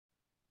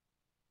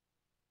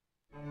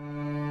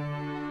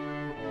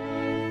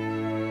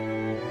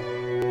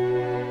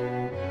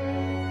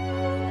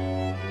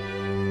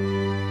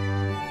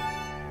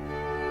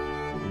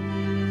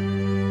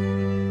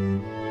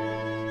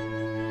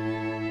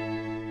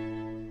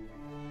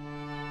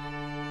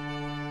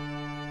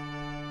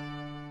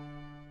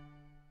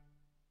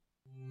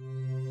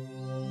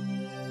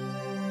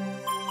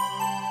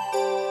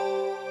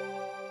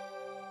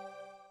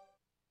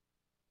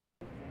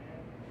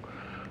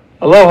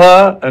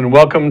Aloha and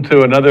welcome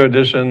to another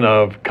edition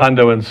of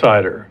Condo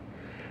Insider.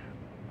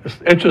 It's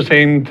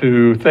interesting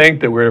to think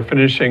that we're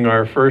finishing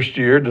our first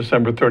year,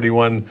 December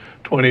 31,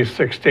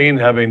 2016,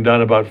 having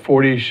done about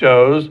 40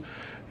 shows,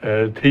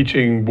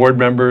 teaching board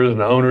members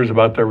and owners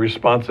about their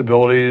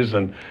responsibilities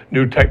and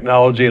new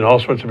technology and all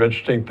sorts of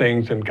interesting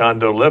things in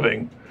condo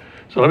living.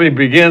 So let me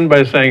begin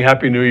by saying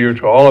Happy New Year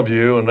to all of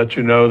you and let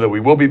you know that we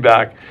will be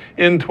back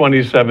in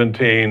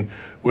 2017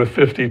 with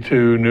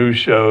 52 new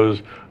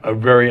shows of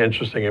very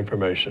interesting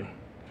information.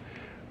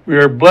 We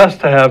are blessed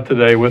to have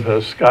today with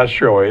us Scott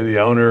Sherley, the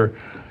owner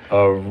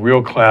of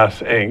Real Class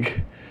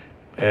Inc.,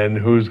 and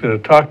who's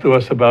going to talk to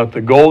us about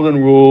the golden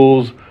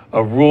rules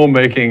of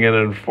rulemaking and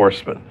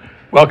enforcement.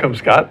 Welcome,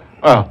 Scott.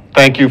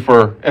 Thank you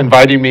for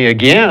inviting me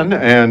again,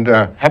 and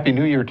Happy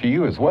New Year to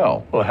you as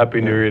well. Well, Happy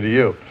New Year to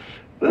you.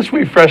 Let's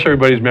refresh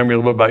everybody's memory a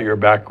little bit about your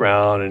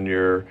background and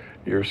your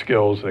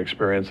skills and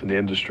experience in the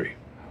industry.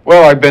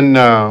 Well, I've been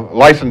a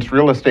licensed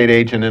real estate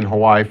agent in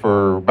Hawaii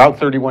for about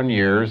 31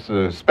 years.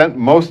 Spent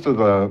most of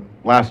the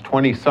last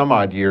 20 some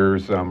odd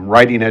years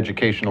writing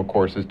educational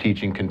courses,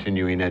 teaching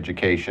continuing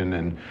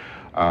education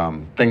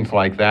and things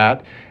like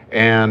that.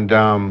 And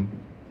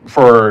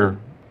for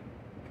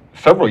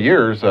several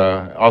years,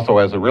 also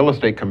as a real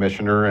estate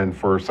commissioner, and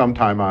for some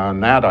time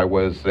on that, I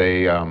was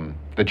the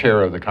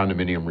chair of the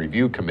condominium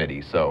review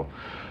committee. So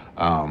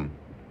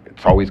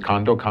it's always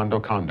condo, condo,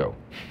 condo.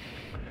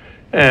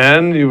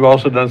 And you've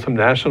also done some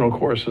national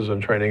courses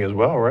and training as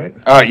well, right?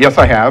 Yes,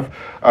 I have,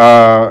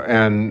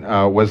 and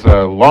was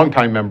a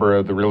longtime member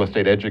of the Real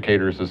Estate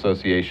Educators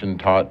Association,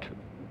 taught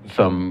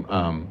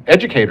some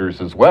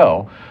educators as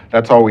well.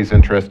 That's always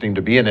interesting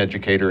to be an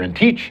educator and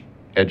teach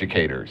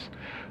educators.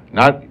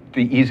 Not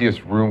the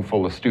easiest room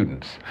full of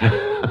students.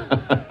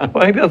 Well,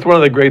 I think that's one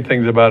of the great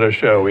things about our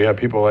show. We have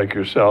people like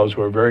yourselves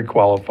who are very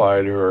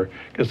qualified, who are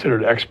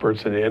considered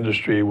experts in the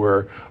industry,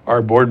 where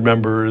our board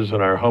members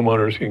and our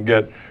homeowners can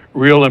get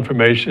real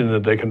information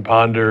that they can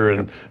ponder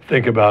and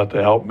think about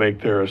to help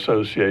make their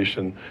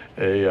association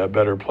a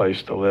better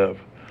place to live.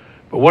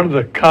 But one of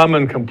the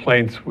common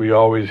complaints we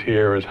always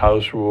hear is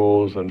house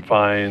rules and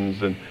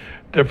fines and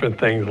different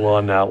things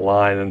along that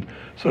line. And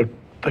so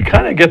to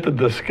kind of get the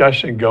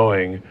discussion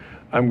going,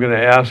 I'm going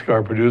to ask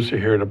our producer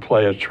here to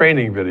play a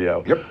training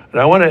video. Yep. And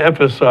I want to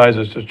emphasize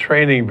it's a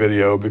training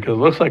video because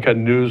it looks like a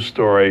news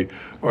story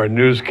or a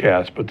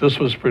newscast, but this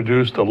was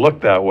produced to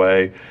look that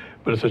way.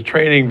 But it's a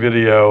training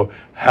video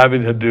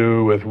having to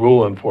do with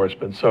rule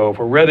enforcement. So if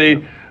we're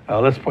ready,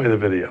 let's play the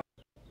video.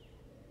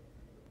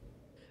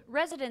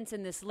 Residents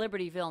in this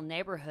Libertyville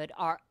neighborhood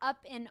are up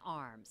in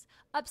arms,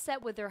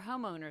 upset with their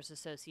homeowners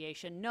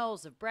association,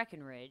 Knowles of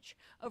Breckenridge,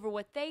 over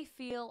what they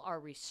feel are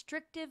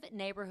restrictive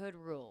neighborhood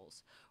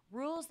rules.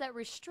 Rules that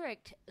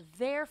restrict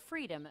their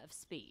freedom of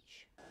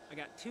speech. I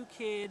got 2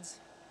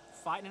 kids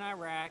fighting in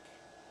Iraq.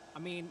 I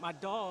mean, my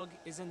dog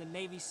is in the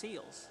Navy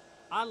SEALs.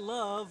 I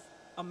love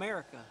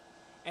America,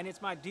 and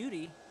it's my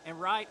duty and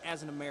right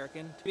as an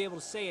American to be able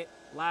to say it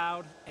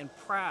loud and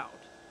proud.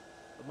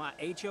 But my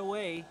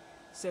HOA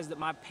says that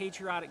my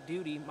patriotic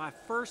duty, my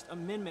First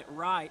Amendment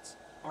rights,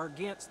 are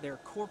against their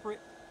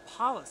corporate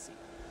policy.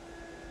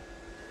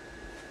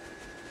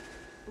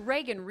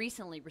 Reagan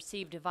recently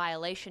received a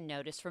violation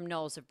notice from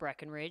Knowles of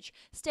Breckenridge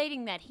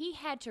stating that he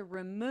had to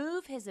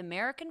remove his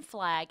American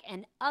flag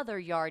and other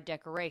yard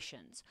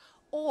decorations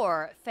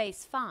or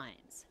face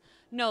fines.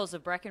 Knowles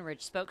of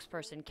Breckenridge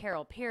spokesperson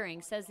Carol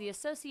Peering says the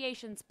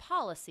association's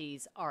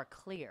policies are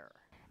clear.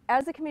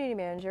 As the community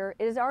manager,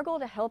 it is our goal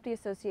to help the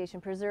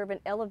association preserve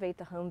and elevate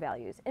the home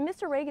values. In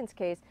Mr. Reagan's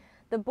case,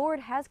 the board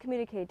has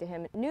communicated to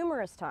him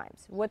numerous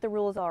times what the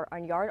rules are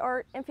on yard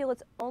art and feel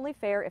it's only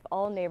fair if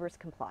all neighbors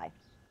comply.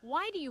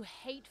 Why do you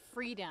hate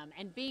freedom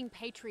and being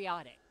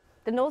patriotic?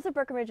 The Knowles of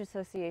Breckenridge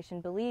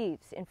Association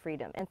believes in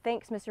freedom and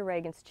thanks Mr.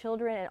 Reagan's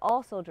children and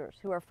all soldiers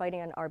who are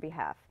fighting on our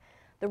behalf.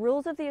 The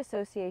rules of the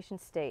association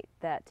state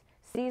that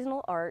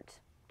seasonal art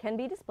can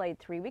be displayed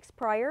 3 weeks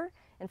prior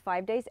and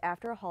 5 days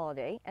after a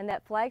holiday, and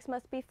that flags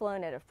must be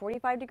flown at a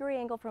 45-degree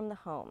angle from the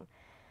home.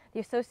 The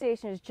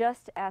association is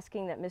just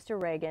asking that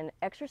Mr. Reagan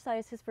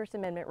exercise his First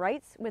Amendment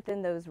rights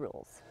within those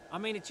rules. I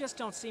mean, it just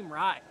don't seem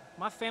right.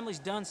 My family's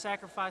done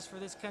sacrifice for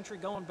this country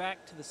going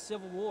back to the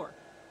Civil War.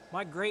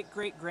 My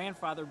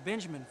great-great-grandfather,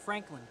 Benjamin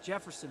Franklin,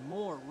 Jefferson,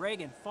 Moore,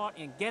 Reagan fought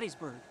in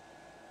Gettysburg.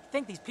 I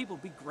think these people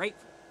would be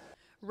grateful.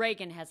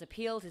 Reagan has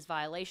appealed his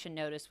violation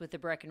notice with the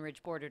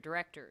Breckenridge Board of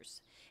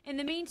Directors. In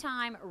the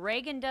meantime,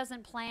 Reagan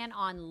doesn't plan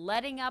on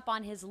letting up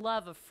on his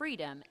love of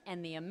freedom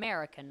and the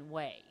American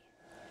way.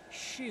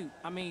 Shoot,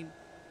 I mean,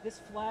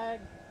 this flag,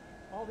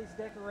 all these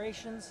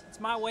decorations, it's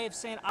my way of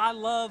saying I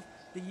love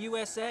the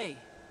USA.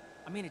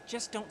 I mean, it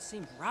just don't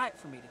seem right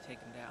for me to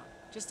take them down.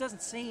 It just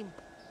doesn't seem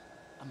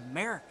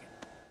American.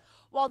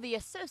 While the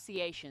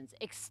association's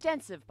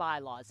extensive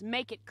bylaws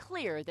make it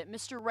clear that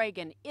Mr.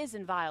 Reagan is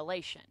in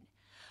violation,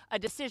 a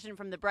decision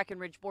from the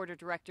Breckenridge Board of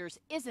Directors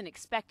isn't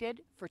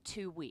expected for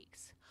 2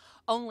 weeks.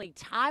 Only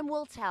time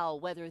will tell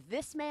whether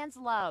this man's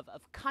love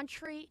of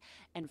country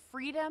and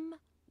freedom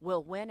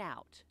will win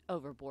out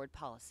over board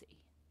policy.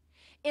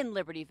 In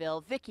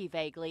Libertyville, Vicki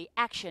Vagley,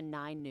 Action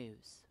 9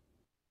 News.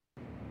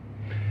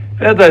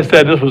 As I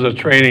said, this was a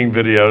training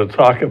video to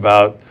talk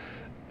about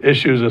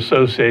issues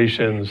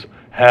associations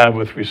have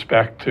with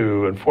respect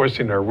to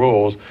enforcing their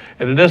rules,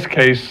 and in this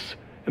case,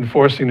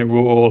 enforcing the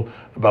rule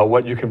about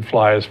what you can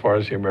fly as far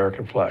as the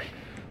American flag.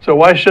 So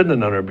why shouldn't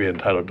an owner be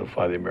entitled to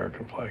fly the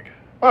American flag?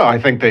 Well, I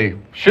think they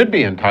should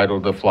be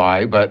entitled to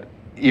fly, but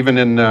even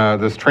in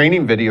this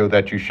training video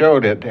that you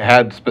showed, it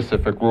had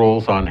specific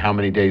rules on how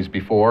many days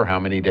before, how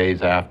many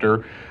days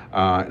after,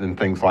 and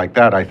things like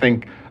that. I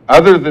think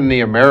other than the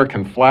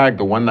American flag,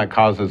 the one that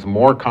causes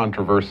more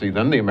controversy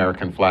than the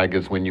American flag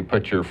is when you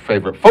put your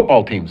favorite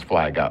football team's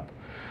flag up,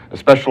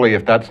 especially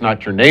if that's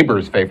not your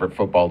neighbor's favorite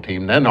football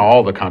team, then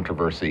all the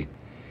controversy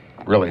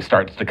really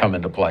starts to come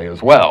into play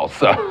as well.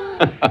 So,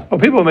 well,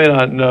 people may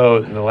not know,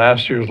 in the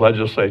last year's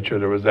legislature,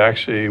 there was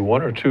actually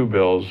one or two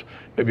bills,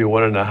 maybe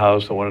one in the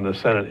House and one in the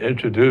Senate,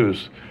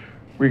 introduced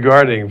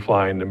regarding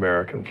flying the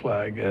American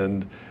flag.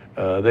 And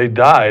they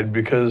died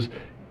because,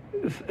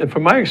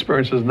 from my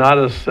experience, it's not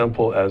as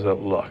simple as it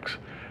looks.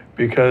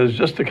 Because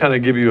just to kind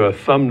of give you a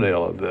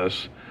thumbnail of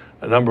this,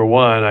 number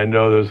one, I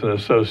know there's an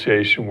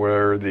association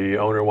where the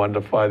owner wanted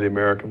to fly the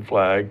American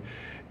flag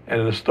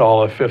and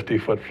install a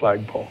 50-foot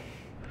flagpole.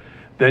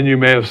 Then you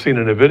may have seen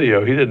in a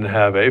video, he didn't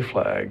have a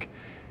flag.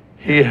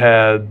 He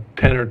had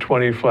 10 or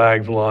 20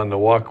 flags along the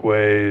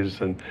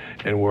walkways and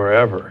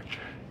wherever.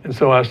 And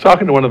so I was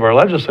talking to one of our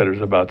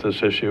legislators about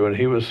this issue, and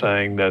he was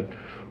saying that,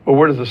 well,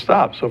 where does it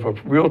stop? So if a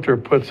realtor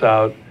puts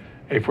out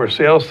a for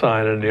sale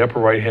sign in the upper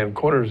right-hand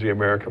corner is the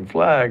American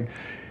flag,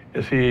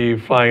 is he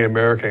flying an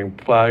American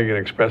flag and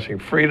expressing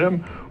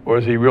freedom, or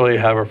does he really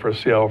have it for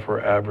sale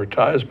for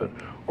advertisement?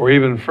 Or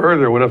even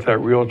further, what if that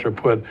realtor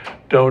put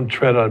 "Don't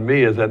tread on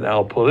me" as an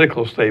now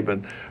political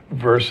statement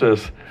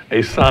versus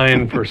a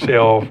sign for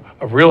sale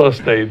of real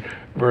estate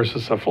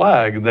versus a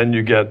flag? And then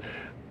you get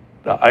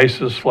the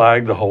ISIS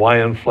flag, the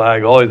Hawaiian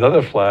flag, all these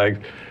other flags.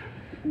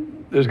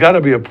 There's got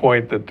to be a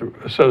point that the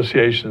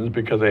associations,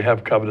 because they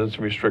have covenants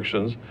and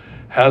restrictions,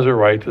 has a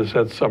right to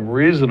set some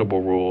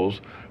reasonable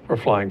rules for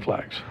flying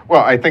flags.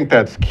 well, I think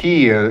that's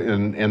key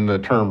in the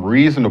term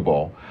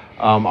reasonable.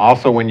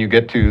 Also, when you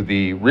get to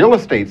the real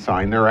estate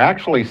sign, there are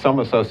actually some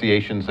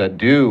associations that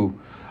do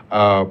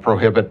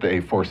prohibit a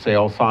for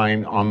sale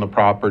sign on the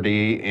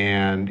property,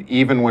 and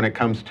even when it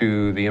comes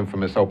to the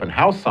infamous open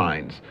house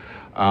signs,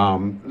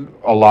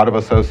 a lot of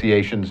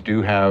associations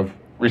do have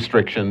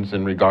restrictions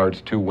in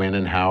regards to when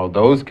and how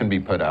those can be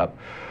put up.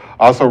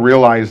 Also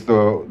realize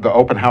the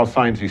open house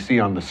signs you see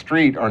on the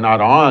street are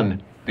not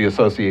on the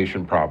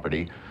association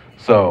property,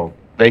 so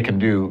they can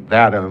do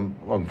that.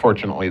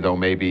 Unfortunately, though,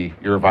 maybe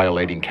you're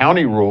violating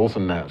county rules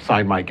and the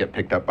sign might get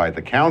picked up by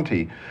the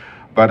county.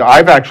 But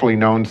I've actually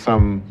known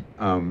some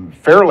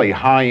fairly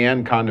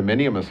high-end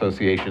condominium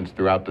associations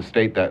throughout the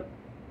state that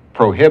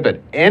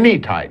prohibit any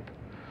type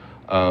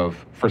of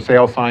for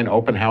sale sign,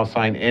 open house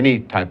sign, any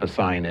type of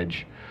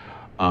signage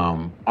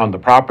on the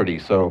property.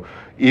 So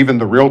even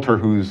the realtor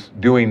who's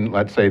doing,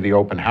 let's say, the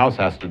open house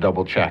has to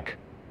double check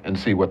and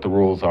see what the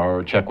rules are,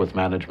 or check with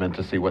management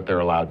to see what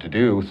they're allowed to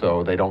do,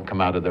 so they don't come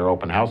out of their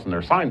open house and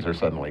their signs are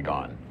suddenly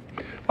gone.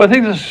 Well, I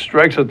think this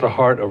strikes at the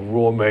heart of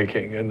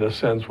rulemaking, in the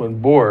sense when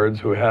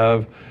boards, who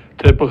have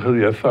typically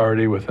the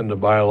authority within the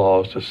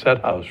bylaws to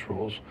set house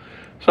rules,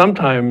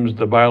 sometimes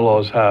the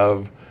bylaws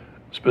have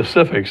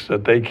specifics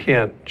that they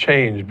can't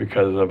change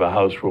because of a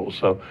house rule.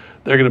 So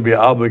they're going to be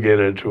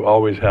obligated to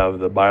always have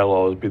the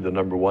bylaws be the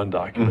number one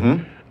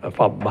document,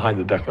 behind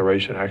the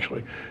declaration,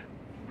 actually.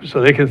 So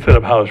they can set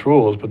up house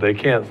rules, but they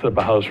can't set up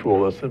a house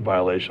rule that's in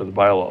violation of the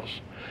bylaws.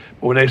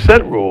 But when they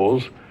set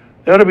rules,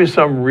 there ought to be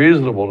some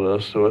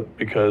reasonableness to it,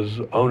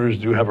 because owners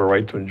do have a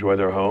right to enjoy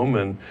their home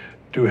and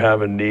do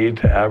have a need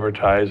to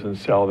advertise and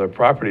sell their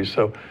property.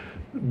 So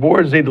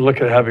boards need to look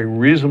at having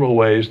reasonable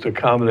ways to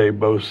accommodate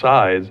both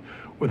sides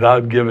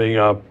without giving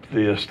up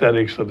the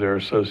aesthetics of their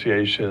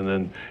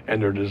association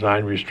and their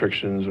design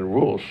restrictions and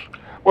rules.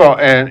 Well,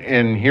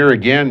 and here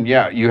again,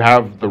 yeah, you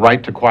have the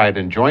right to quiet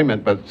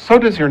enjoyment, but so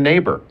does your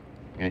neighbor.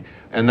 Okay?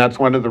 And that's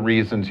one of the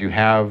reasons you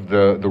have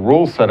the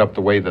rules set up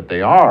the way that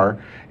they are,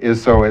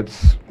 is so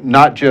it's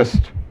not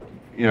just,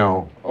 you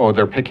know, oh,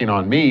 they're picking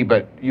on me,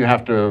 but you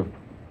have to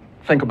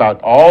think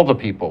about all the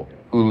people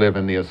who live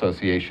in the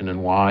association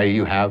and why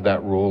you have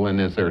that rule,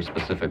 and is there a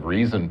specific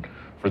reason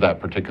for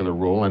that particular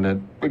rule. And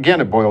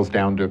it boils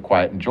down to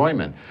quiet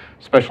enjoyment,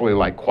 especially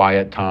like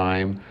quiet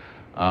time.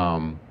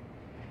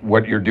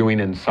 What you're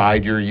doing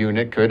inside your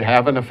unit could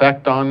have an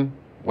effect on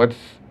what's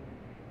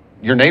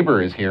your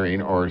neighbor is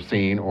hearing or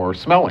seeing or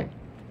smelling.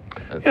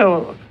 Yeah,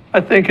 well,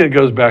 I think it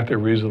goes back to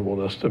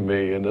reasonableness to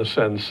me, in the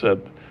sense that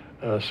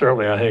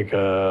certainly I think,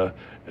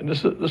 and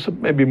this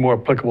may be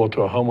more applicable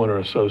to a homeowner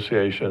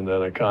association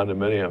than a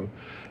condominium.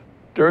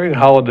 During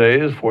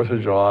holidays, 4th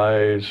of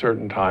July,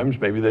 certain times,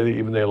 maybe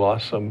they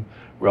lost some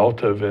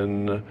relative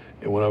in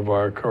one of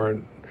our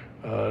current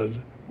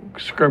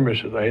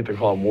skirmishes. I hate to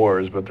call them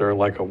wars, but they're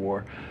like a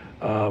war.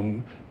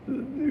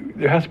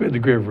 there has to be a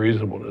degree of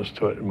reasonableness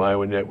to it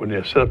when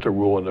they set up the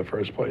rule in the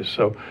first place.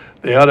 So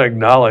they ought to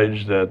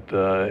acknowledge that,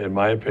 in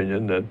my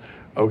opinion, that,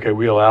 okay,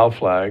 we allow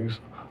flags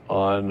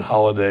on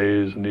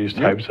holidays and these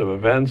types of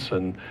events,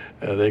 and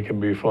they can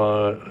be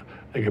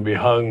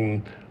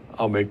hung,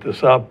 I'll make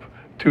this up,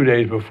 2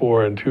 days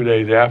before and 2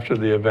 days after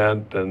the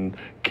event, and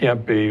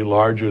can't be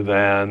larger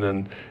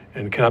than,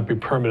 and cannot be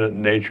permanent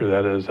in nature.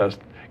 That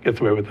gets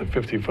away with the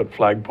 50-foot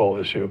flagpole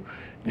issue.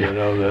 You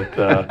know,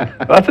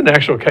 that's an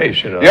actual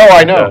case, you know. Yeah,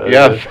 I know,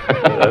 yes.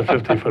 A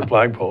 50-foot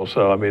flagpole.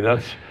 So, I mean,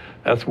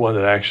 that's one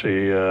that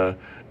actually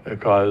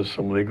caused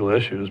some legal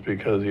issues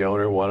because the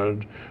owner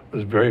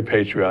was very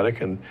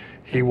patriotic, and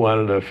he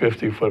wanted a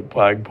 50-foot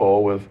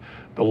flagpole with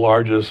the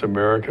largest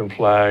American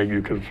flag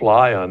you could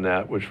fly on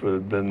that, which would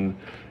have been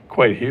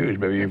quite huge,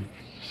 maybe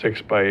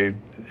 6 by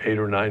 8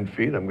 or 9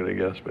 feet, I'm going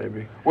to guess,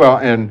 maybe. Well,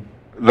 and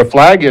the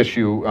flag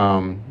issue,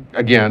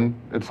 again,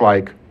 it's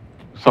like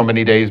so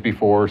many days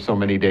before, so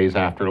many days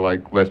after,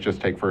 like let's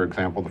just take, for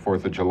example, the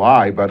 4th of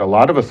July, but a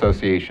lot of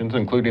associations,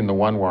 including the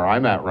one where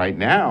I'm at right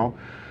now,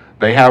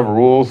 they have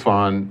rules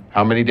on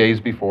how many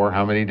days before,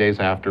 how many days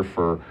after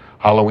for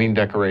Halloween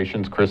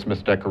decorations,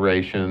 Christmas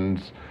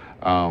decorations,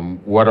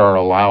 what are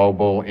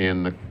allowable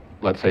in,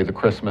 let's say, the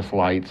Christmas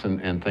lights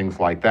and things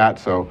like that.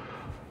 So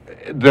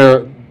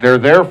they're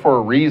there for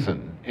a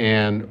reason.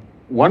 And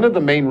one of the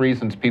main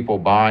reasons people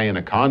buy in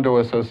a condo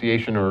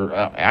association, or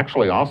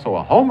actually also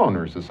a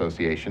homeowners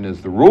association,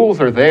 is the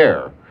rules are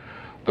there.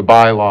 The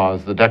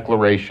bylaws, the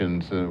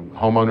declarations, the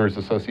homeowners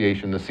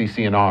association, the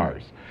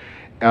CC&Rs,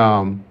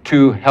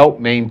 to help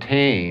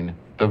maintain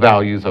the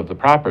values of the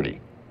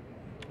property.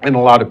 And a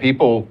lot of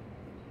people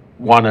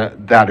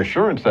want that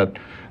assurance that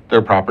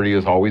their property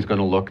is always going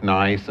to look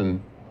nice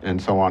and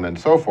so on and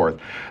so forth.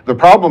 The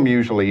problem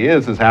usually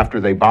is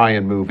after they buy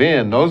and move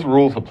in, those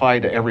rules apply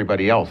to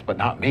everybody else, but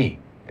not me.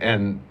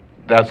 And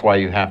that's why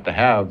you have to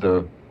have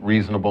the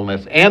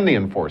reasonableness and the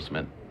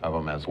enforcement of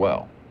them as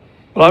well.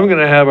 Well, I'm going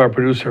to have our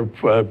producer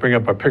bring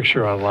up a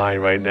picture online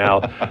right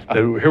now.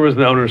 Here was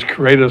the owner's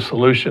creative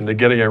solution to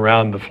getting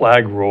around the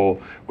flag rule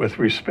with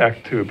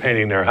respect to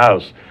painting their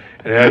house.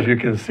 And as you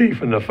can see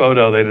from the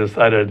photo, they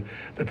decided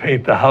to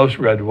paint the house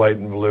red, white,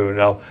 and blue.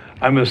 Now,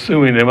 I'm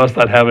assuming they must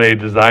not have any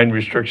design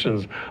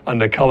restrictions on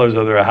the colors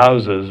of their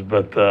houses,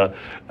 but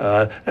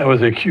that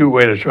was a cute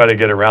way to try to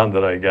get around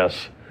it, I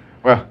guess.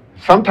 Well,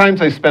 sometimes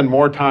they spend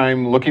more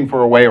time looking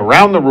for a way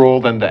around the rule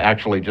than to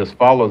actually just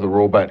follow the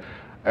rule. But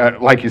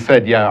like you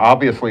said, yeah,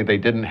 obviously they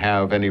didn't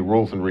have any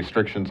rules and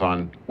restrictions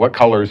on what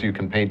colors you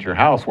can paint your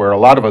house, where a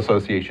lot of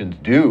associations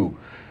do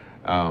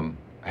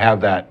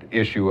have that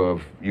issue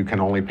of you can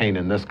only paint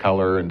in this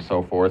color and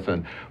so forth,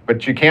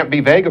 but you can't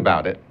be vague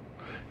about it.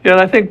 Yeah,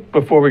 and I think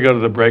before we go to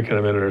the break in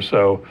a minute or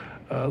so,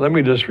 let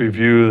me just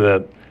review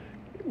that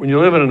when you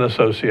live in an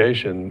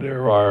association,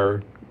 there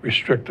are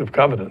restrictive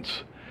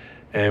covenants.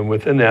 And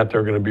within that,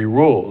 there are going to be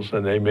rules,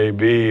 and they may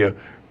be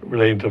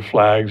relating to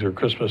flags or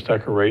Christmas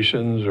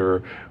decorations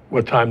or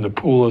what time the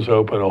pool is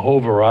open, a whole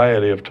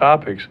variety of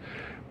topics.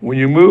 When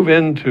you move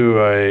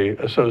into an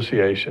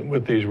association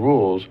with these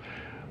rules,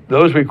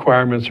 those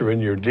requirements are in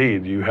your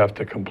deed. You have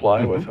to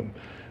comply with them.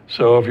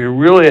 So if you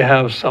really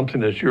have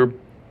something that's your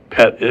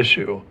pet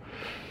issue,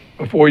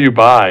 before you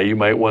buy, you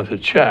might want to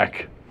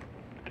check.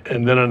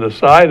 And then on the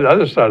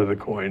other side of the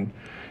coin,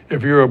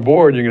 if you're a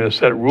board, you're going to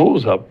set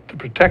rules up to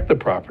protect the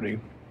property.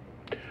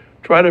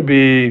 Try to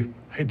be,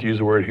 I hate to use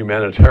the word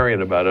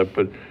humanitarian about it,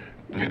 but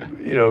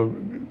you know,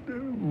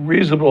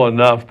 reasonable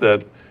enough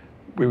that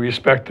we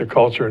respect the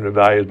culture and the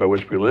values by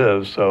which we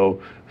live.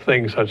 So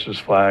things such as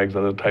flags,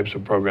 other types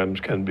of programs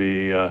can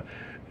be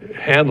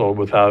handled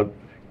without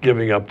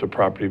giving up the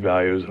property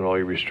values and all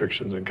your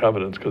restrictions and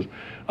covenants. Because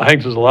I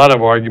think there's a lot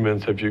of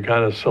arguments if you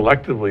kind of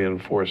selectively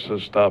enforce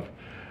this stuff,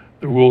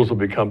 the rules will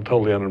become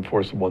totally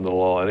unenforceable in the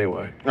law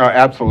anyway.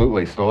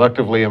 Absolutely.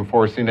 Selectively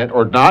enforcing it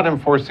or not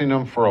enforcing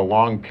them for a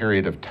long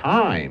period of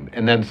time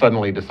and then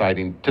suddenly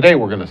deciding today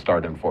we're going to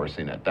start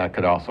enforcing it. That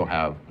could also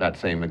have that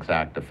same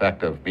exact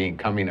effect of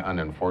becoming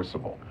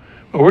unenforceable.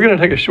 Well, we're going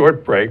to take a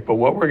short break, but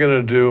what we're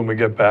going to do when we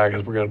get back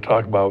is we're going to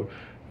talk about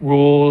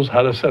rules,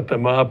 how to set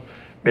them up,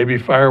 maybe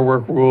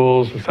firework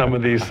rules and some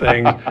of these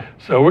things.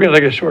 So we're going to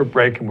take a short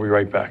break and we'll be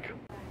right back.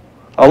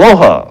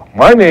 Aloha,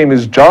 my name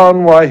is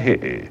John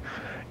Waihe'e,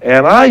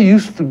 and I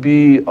used to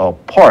be a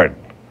part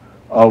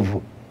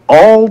of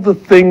all the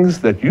things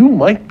that you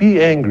might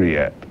be angry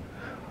at.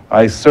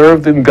 I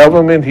served in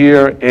government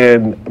here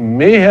and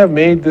may have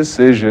made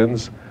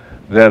decisions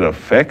that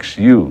affects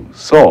you.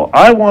 So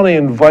I want to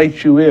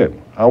invite you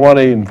in. I want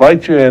to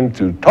invite you in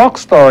to Talk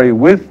Story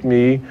with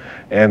me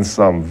and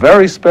some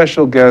very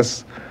special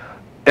guests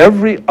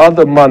every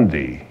other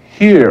Monday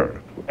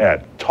here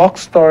at Talk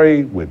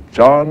Story with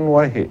John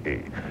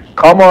Waihe'e.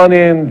 Come on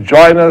in,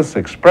 join us,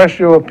 express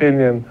your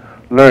opinion,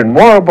 learn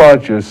more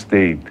about your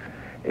state,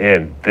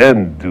 and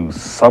then do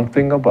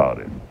something about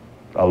it.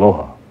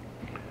 Aloha.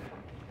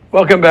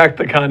 Welcome back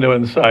to Condo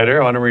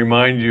Insider. I want to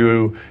remind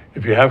you,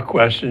 if you have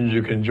questions,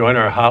 you can join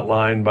our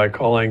hotline by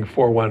calling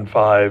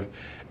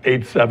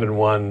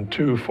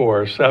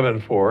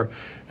 871-2474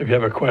 if you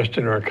have a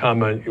question or a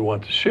comment you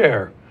want to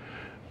share.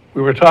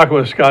 We were talking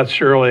with Scott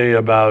Sherley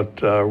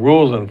about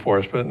rules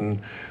enforcement,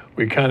 and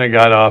we kind of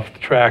got off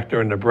track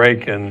during the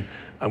break, and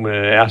I'm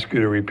going to ask you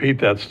to repeat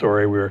that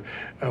story where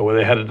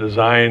they had a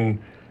design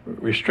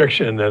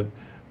restriction that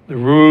the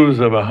roofs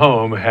of a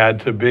home had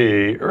to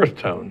be earth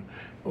tone.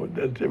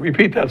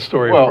 Repeat that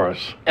story for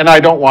us. And I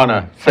don't want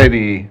to say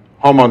the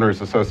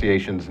homeowners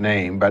association's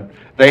name, but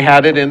they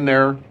had it in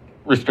their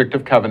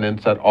restrictive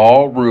covenants that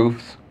all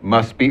roofs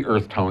must be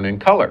earth tone in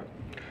color.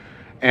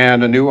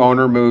 And a new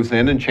owner moves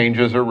in and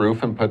changes her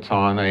roof and puts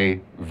on a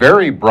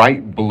very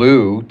bright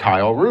blue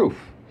tile roof.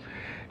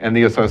 And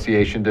the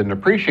association didn't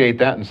appreciate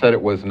that and said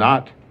it was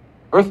not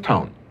earth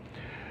tone.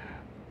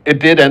 It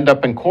did end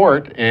up in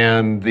court,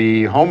 and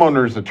the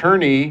homeowner's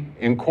attorney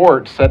in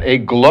court set a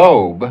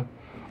globe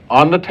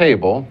on the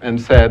table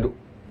and said,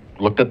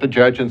 looked at the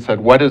judge and said,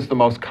 what is the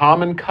most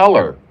common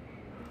color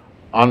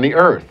on the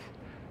earth?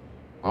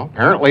 Well,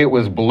 apparently it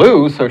was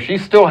blue, so she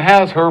still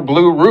has her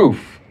blue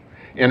roof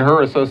in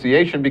her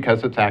association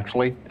because it's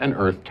actually an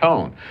earth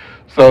tone.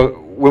 So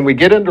when we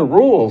get into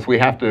rules, we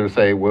have to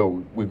say,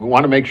 well, we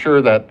want to make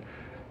sure that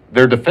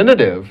they're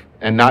definitive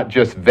and not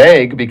just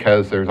vague,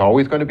 because there's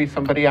always going to be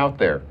somebody out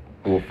there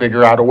who will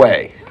figure out a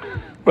way.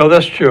 Well,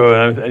 that's true,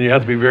 and you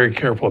have to be very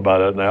careful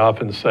about it. And I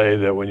often say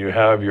that when you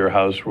have your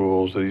house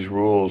rules, these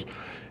rules,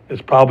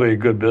 it's probably a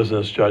good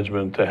business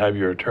judgment to have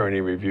your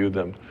attorney review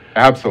them.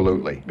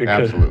 Absolutely,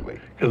 absolutely.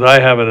 Because I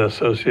have an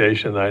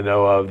association I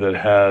know of that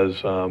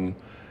has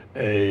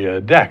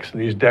decks,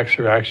 and these decks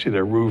are actually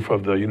the roof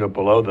of the unit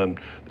below them.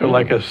 They're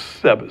like a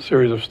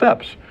series of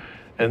steps.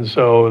 And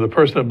so the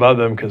person above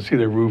them can see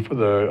the roof of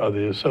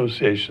the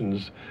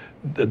association's,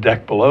 the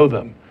deck below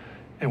them.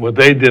 And what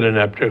they did in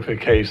that particular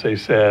case, they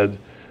said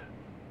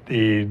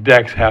the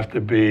decks have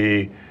to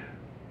be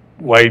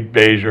white,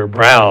 beige, or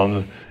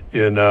brown,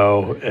 and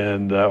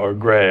or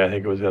gray, I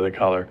think it was the other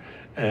color,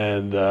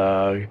 and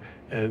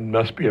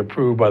must be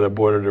approved by the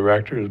board of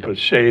directors, but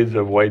shades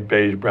of white,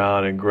 beige,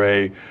 brown, and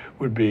gray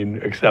would be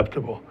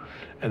acceptable.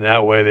 And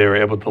that way they were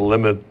able to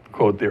limit,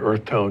 quote, the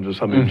earth tones or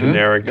some of the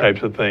generic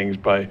types of things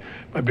by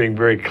being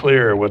very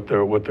clear what the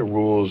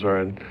rules are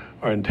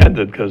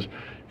intended, because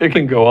it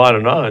can go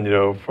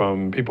on,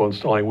 from people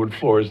installing wood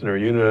floors in their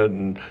unit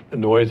and the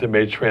noise it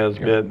may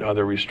transmit, and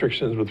other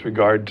restrictions with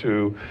regard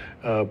to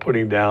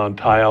putting down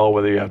tile,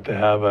 whether you have to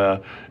have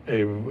a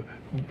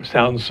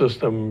sound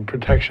system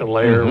protection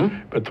layer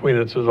between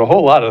it. So there's a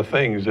whole lot of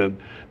things that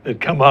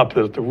come up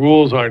that if the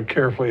rules aren't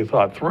carefully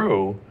thought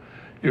through,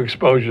 you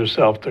expose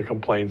yourself to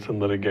complaints and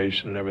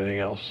litigation and everything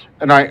else.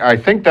 And I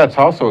think that's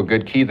also a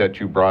good key that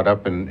you brought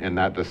up in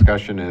that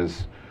discussion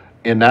is,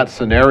 in that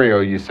scenario,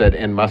 you said,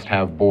 and must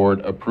have board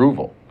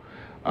approval.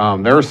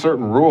 There are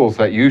certain rules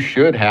that you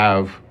should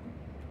have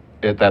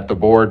that the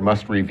board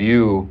must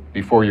review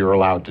before you're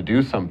allowed to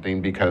do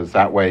something, because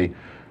that way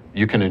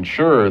you can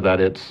ensure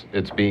that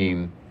it's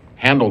being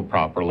handled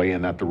properly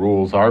and that the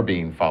rules are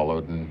being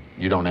followed and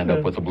you don't end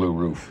up with a blue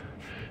roof.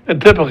 And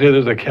typically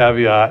there's a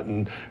caveat,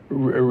 and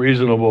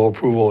reasonable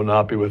approval will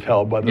not be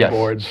withheld by the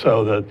board,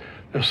 so that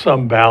there's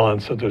some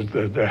balance,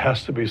 that there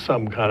has to be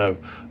some kind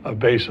of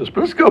basis.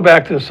 But let's go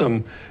back to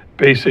some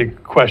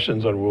basic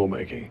questions on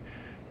rulemaking.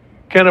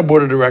 Can a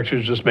board of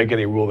directors just make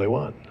any rule they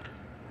want?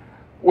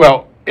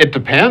 Well, it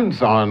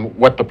depends on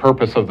what the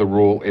purpose of the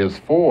rule is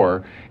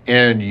for.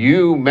 And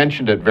you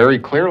mentioned it very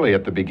clearly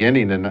at the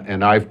beginning,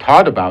 and I've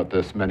taught about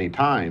this many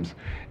times,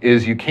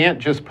 is you can't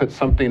just put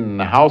something in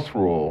the house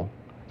rule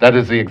that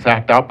is the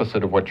exact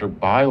opposite of what your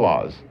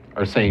bylaws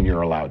are saying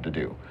you're allowed to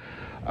do.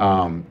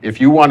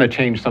 If you want to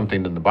change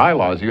something in the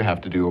bylaws, you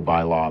have to do a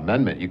bylaw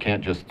amendment. You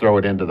can't just throw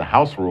it into the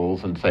house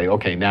rules and say,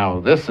 okay, now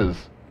this is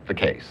the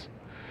case.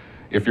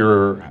 If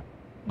your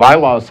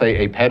bylaws say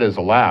a pet is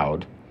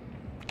allowed,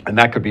 and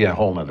that could be a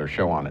whole nother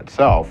show on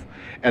itself,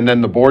 and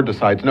then the board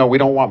decides, no, we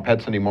don't want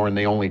pets anymore, and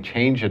they only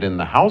change it in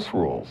the house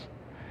rules,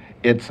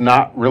 it's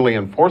not really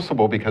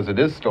enforceable because it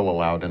is still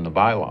allowed in the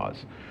bylaws.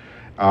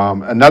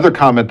 Another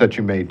comment that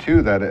you made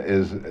too that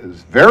is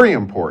very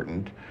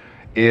important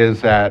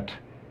is that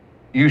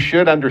you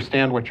should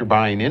understand what you're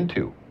buying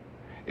into.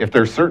 If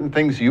there's certain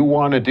things you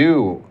want to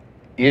do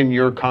in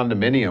your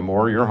condominium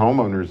or your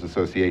homeowners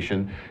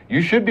association,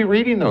 you should be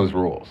reading those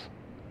rules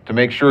to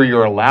make sure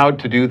you're allowed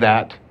to do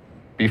that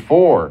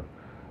before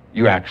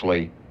you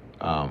actually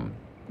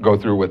go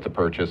through with the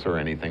purchase or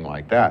anything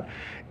like that.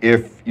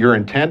 If your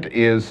intent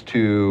is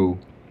to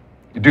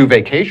do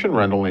vacation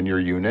rental in your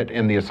unit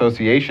and the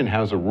association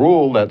has a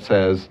rule that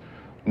says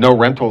no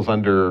rentals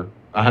under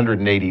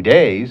 180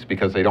 days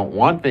because they don't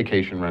want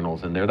vacation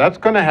rentals in there, that's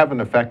going to have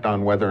an effect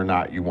on whether or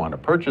not you want to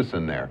purchase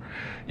in there.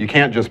 You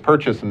can't just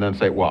purchase and then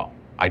say, well,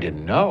 I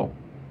didn't know.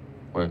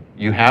 Well,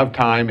 you have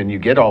time and you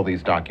get all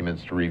these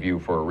documents to review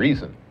for a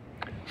reason.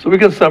 So we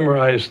can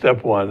summarize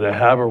step one: to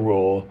have a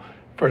rule,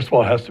 first of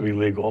all, it has to be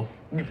legal.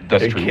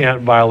 That's it true.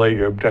 Can't violate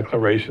your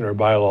declaration or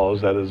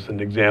bylaws. That is an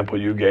example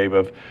you gave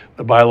of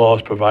the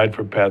bylaws provide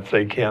for pets.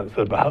 They can't set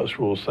up a house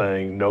rule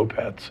saying no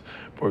pets,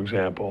 for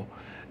example.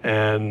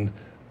 And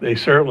they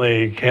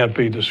certainly can't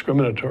be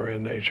discriminatory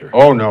in nature.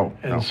 Oh, no.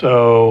 And no.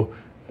 so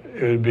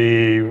it would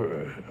be,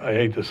 I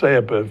hate to say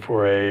it, but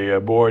for a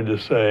board to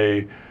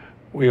say,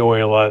 we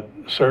only let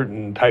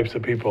certain types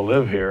of people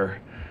live here,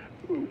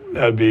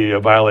 that would be a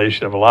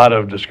violation of a lot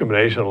of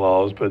discrimination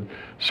laws, but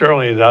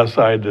certainly is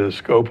outside the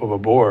scope of a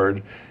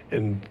board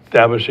in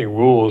establishing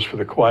rules for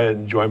the quiet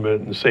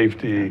enjoyment and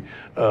safety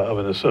of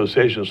an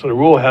association. So the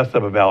rule has to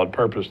have a valid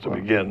purpose to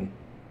begin.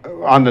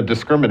 On the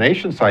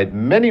discrimination side,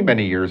 many,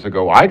 many years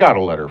ago, I got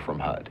a letter from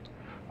HUD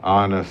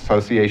on an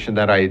association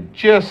that I had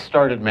just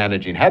started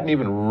managing, hadn't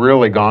even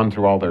really gone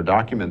through all their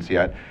documents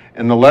yet.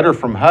 And the letter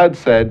from HUD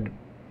said,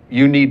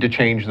 you need to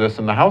change this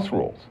in the house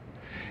rules.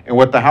 And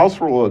what the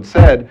house rule had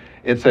said,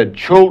 it said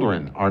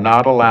children are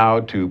not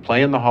allowed to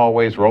play in the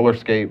hallways, roller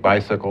skate,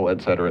 bicycle,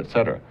 et cetera, et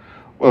cetera.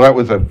 Well, that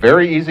was a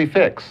very easy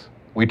fix.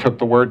 We took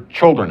the word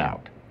children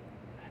out.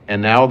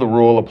 And now the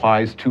rule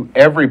applies to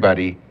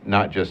everybody,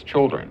 not just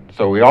children.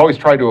 So we always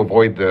try to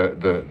avoid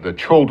the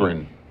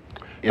children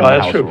in the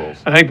that's house true. rules.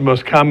 I think the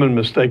most common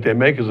mistake they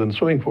make is in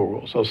swimming pool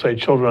rules. They'll say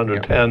children under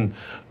 10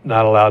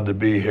 not allowed to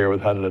be here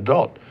without an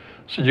adult.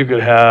 So you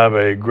could have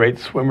a great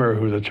swimmer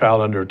who's a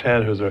child under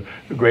 10 who's a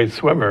great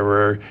swimmer,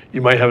 where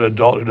you might have an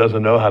adult who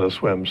doesn't know how to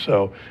swim.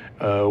 So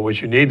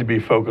what you need to be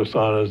focused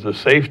on is the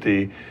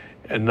safety,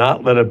 and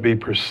not let it be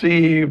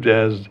perceived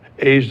as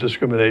age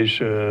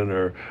discrimination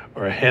or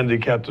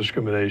handicap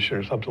discrimination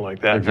or something like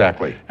that.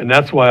 Exactly. And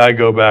that's why I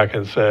go back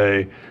and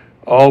say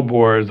all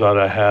boards ought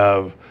to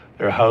have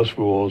their house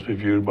rules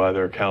reviewed by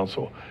their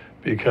council,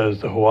 because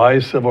the Hawaii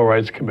Civil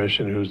Rights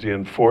Commission, who's the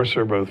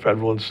enforcer both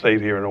federal and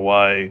state here in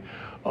Hawaii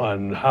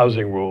on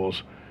housing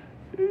rules,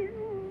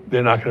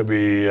 they're not going to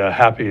be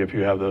happy if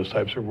you have those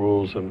types of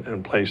rules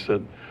in place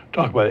that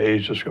talk about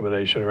age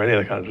discrimination or any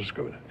other kind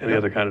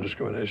of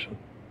discrimination.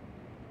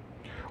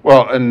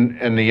 Well,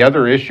 and the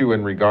other issue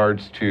in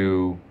regards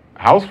to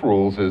house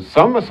rules is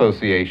some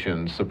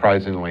associations,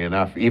 surprisingly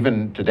enough,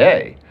 even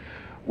today,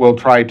 will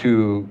try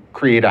to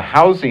create a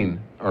housing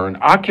or an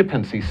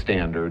occupancy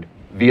standard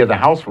via the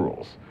house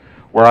rules,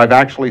 where I've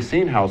actually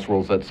seen house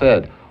rules that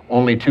said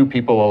only 2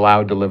 people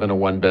allowed to live in a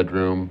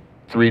 1-bedroom,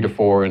 3 to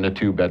 4 in a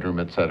 2-bedroom,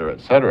 et cetera,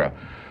 et cetera.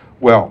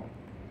 Well,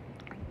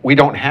 we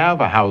don't have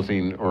a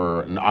housing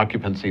or an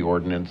occupancy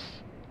ordinance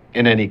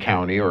in any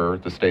county or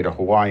the state of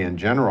Hawaii in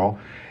general.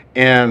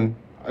 And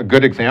a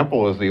good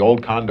example is the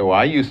old condo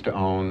I used to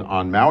own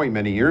on Maui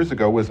many years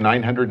ago was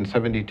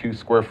 972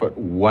 square foot,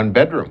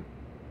 1-bedroom.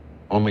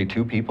 Only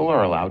 2 people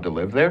are allowed to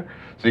live there.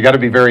 So you got to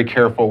be very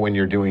careful when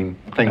you're doing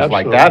things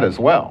like that as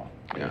well.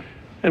 Yeah.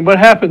 And what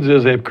happens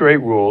is they create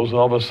rules,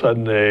 all of a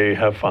sudden they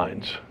have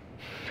fines.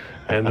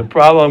 And the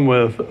problem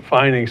with the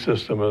fining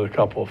system is a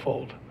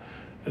couple-fold.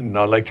 And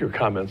I'd like your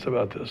comments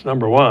about this.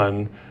 Number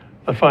one,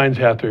 the fines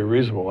have to be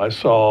reasonable. I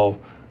saw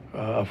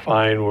a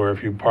fine where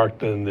if you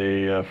parked in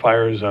the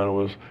fire zone,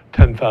 it was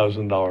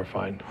 $10,000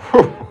 fine.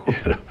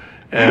 You know?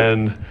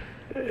 And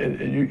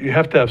you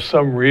have to have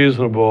some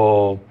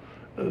reasonable,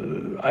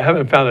 I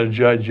haven't found a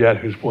judge yet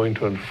who's willing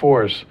to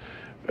enforce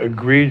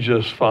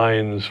egregious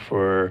fines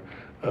for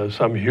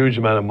some huge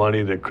amount of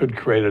money that could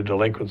create a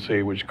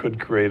delinquency, which could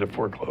create a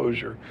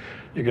foreclosure.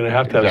 You're going to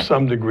have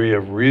some degree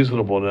of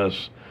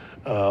reasonableness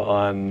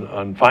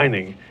on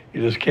fining.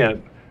 You just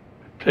can't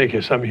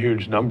take some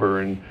huge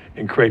number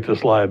and create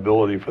this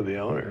liability for the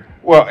owner.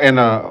 Well, and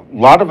a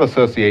lot of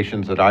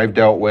associations that I've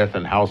dealt with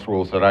and house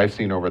rules that I've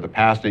seen over the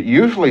past, it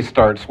usually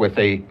starts with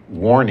a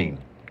warning.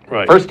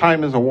 Right. First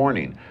time is a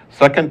warning.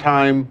 Second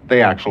time,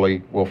 they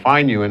actually will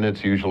fine you, and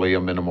it's usually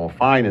a minimal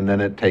fine, and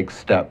then it takes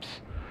steps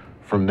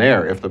from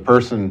there. If the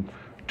person,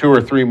 2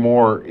 or 3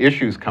 more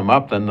issues come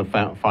up, then the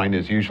fine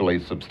is usually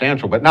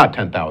substantial, but not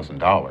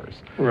 $10,000.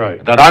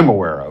 Right. That I'm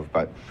aware of,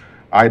 but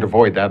I'd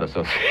avoid that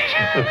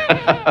association.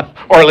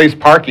 Or at least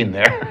parking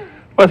there.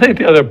 Well, I think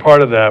the other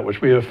part of that,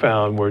 which we have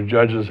found where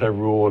judges have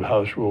ruled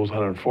house rules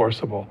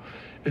unenforceable,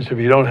 is if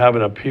you don't have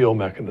an appeal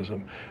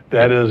mechanism.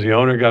 That is, the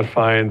owner got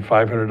fined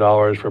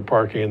 $500 for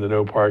parking in the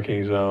no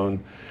parking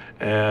zone,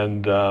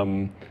 and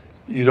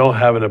you don't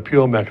have an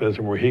appeal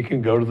mechanism where he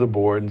can go to the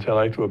board and say, I'd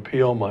like to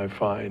appeal my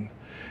fine.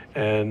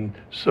 And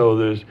so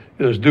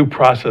there's due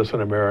process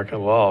in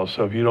American law.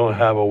 So if you don't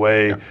have a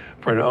way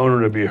for an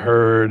owner to be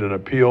heard and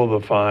appeal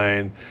the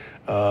fine,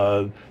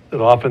 that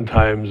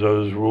oftentimes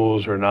those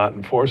rules are not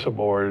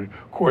enforceable, or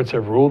courts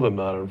have ruled them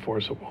not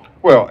enforceable.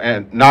 Well,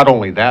 and not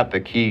only that, the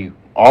key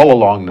all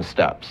along the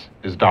steps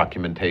is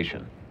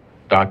documentation.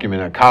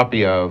 Document a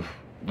copy of,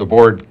 the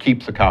board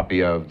keeps a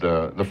copy of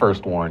the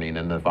first warning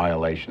and the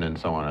violation and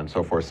so on and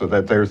so forth, so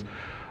that there's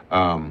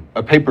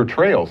a paper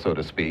trail, so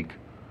to speak,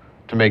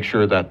 to make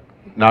sure that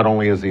not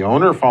only is the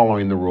owner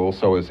following the rules,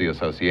 so is the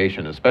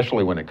association,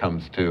 especially when it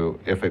comes to,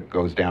 if it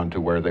goes down to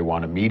where they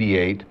want to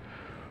mediate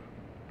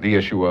the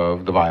issue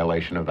of the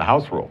violation of the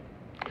house rule.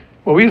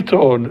 Well, we've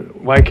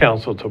told my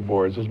counsel to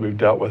boards as we've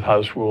dealt with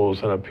house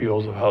rules and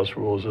appeals of house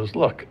rules is,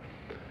 look,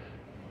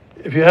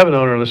 if you have an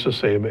owner, let's just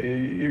say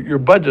your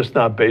budget's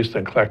not based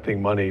on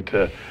collecting money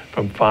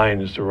from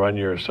fines to run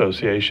your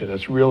association.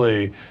 It's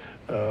really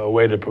a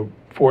way to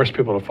force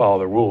people to follow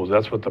the rules.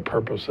 That's what the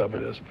purpose of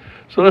it is.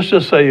 So let's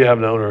just say you have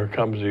an owner who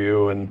comes to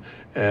you and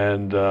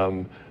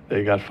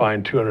they got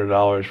fined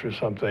 $200 for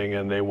something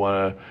and they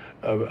want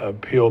to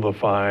appeal the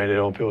fine. They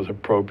don't feel it's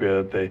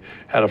appropriate. They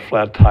had a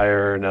flat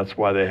tire and that's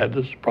why they had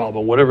this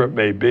problem, whatever it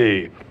may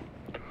be.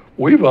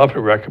 We've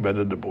often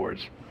recommended to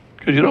boards,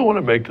 because you don't want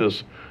to make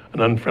this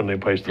an unfriendly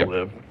place to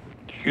live.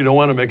 You don't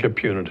want to make it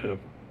punitive.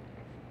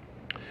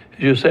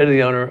 You say to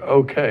the owner,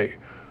 okay,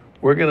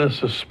 we're going to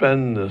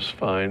suspend this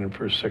fine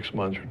for 6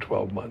 months or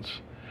 12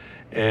 months.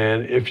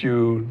 And if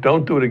you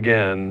don't do it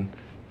again,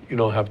 you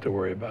don't have to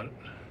worry about it.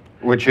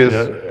 Which is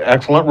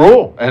excellent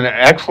rule, and an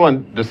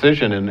excellent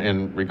decision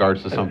in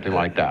regards to something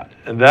like that.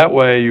 And that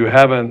way you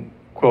haven't,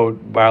 quote,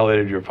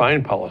 violated your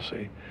fine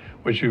policy.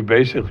 What you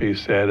basically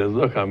said is,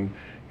 look, I'm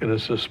going to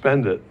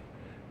suspend it,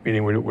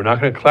 meaning we're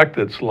not going to collect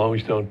it so long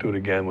as you don't do it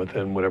again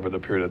within whatever the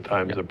period of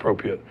time is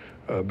appropriate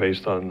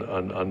based on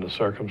the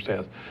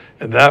circumstance.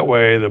 And that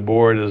way the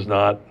board is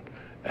not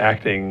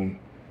acting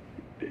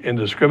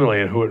indiscriminately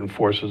in who it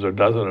enforces or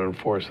doesn't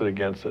enforce it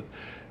against it.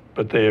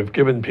 But they have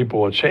given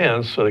people a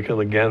chance so they can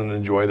again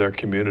enjoy their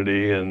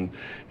community, and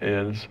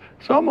it's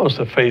almost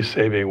a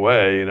face-saving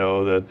way, you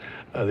know, that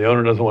the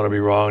owner doesn't want to be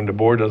wrong, the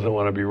board doesn't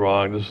want to be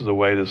wrong. This is a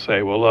way to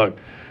say, well, look,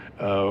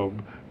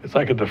 it's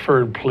like a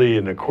deferred plea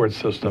in the court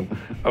system.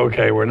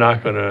 Okay, we're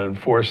not going to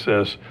enforce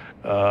this,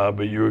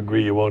 but you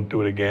agree you won't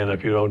do it again.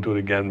 If you don't do it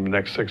again in the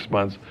next 6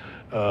 months,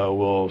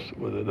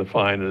 the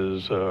fine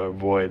is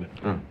void.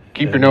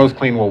 Keep your nose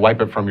clean, we'll wipe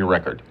it from your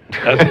record.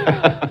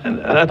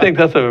 And I think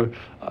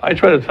I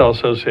try to tell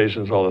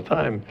associations all the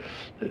time,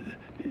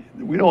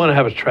 we don't want to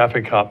have a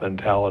traffic cop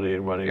mentality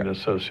in running an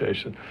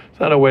association. It's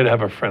not a way to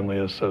have a friendly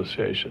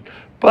association.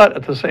 But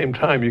at the same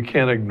time, you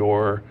can't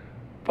ignore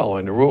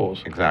following the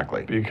rules.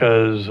 Exactly.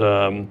 Because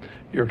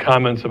your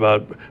comments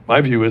about, my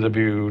view is if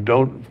you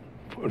don't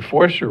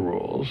enforce your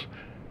rules,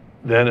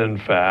 then in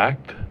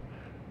fact,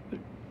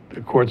 the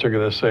courts are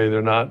going to say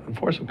they're not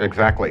enforceable.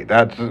 Exactly.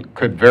 That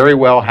could very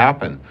well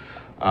happen.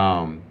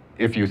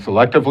 If you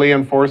selectively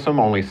enforce them,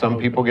 only some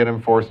people get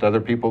enforced, other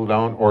people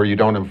don't, or you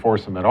don't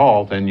enforce them at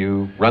all, then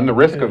you run the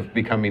risk of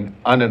becoming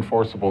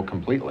unenforceable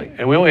completely.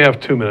 And we only have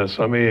 2 minutes,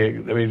 so let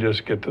me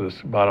just get to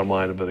the bottom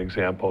line of an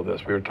example of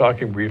this. We were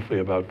talking briefly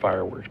about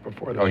fireworks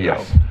before the show.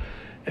 Yes.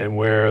 And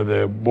where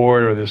the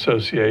board or the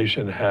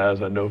association has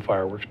a no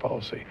fireworks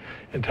policy.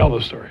 And tell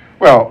the story.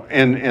 Well,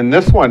 in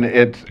this one,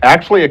 it's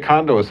actually a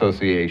condo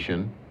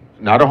association,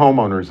 not a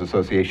homeowners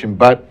association,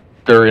 but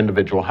they're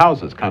individual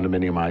houses,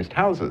 condominiumized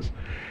houses.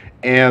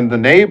 And the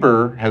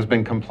neighbor has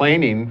been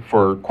complaining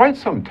for quite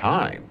some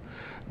time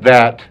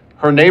that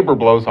her neighbor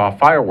blows off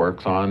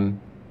fireworks on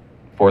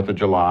 4th of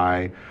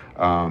July,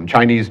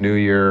 Chinese New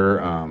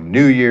Year,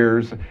 New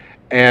Year's,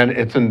 and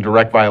it's in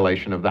direct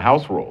violation of the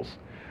house rules.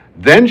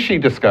 Then she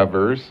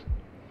discovers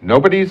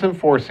nobody's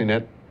enforcing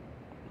it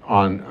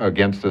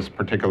against this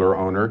particular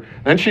owner.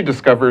 Then she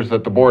discovers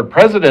that the board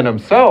president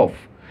himself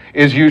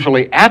is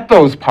usually at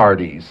those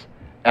parties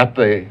at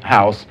the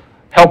house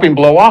helping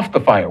blow off the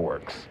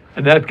fireworks.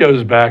 And that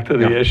goes back to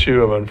the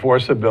issue of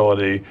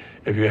enforceability.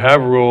 If you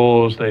have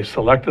rules, they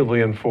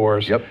selectively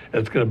enforce,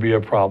 it's going to be a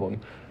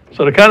problem.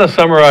 So to kind of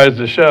summarize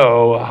the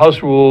show,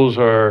 house rules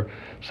are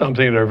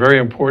something that are very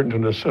important to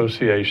an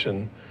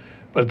association.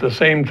 But at the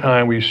same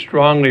time, we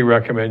strongly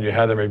recommend you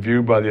have them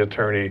reviewed by the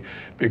attorney,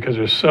 because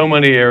there's so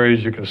many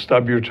areas you can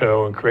stub your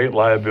toe and create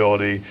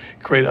liability,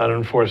 create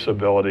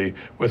unenforceability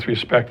with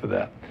respect to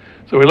that.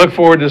 So we look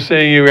forward to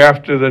seeing you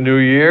after the new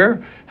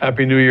year.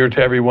 Happy New Year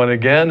to everyone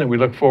again, and we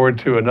look forward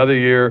to another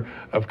year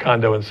of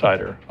Condo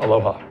Insider.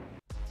 Aloha.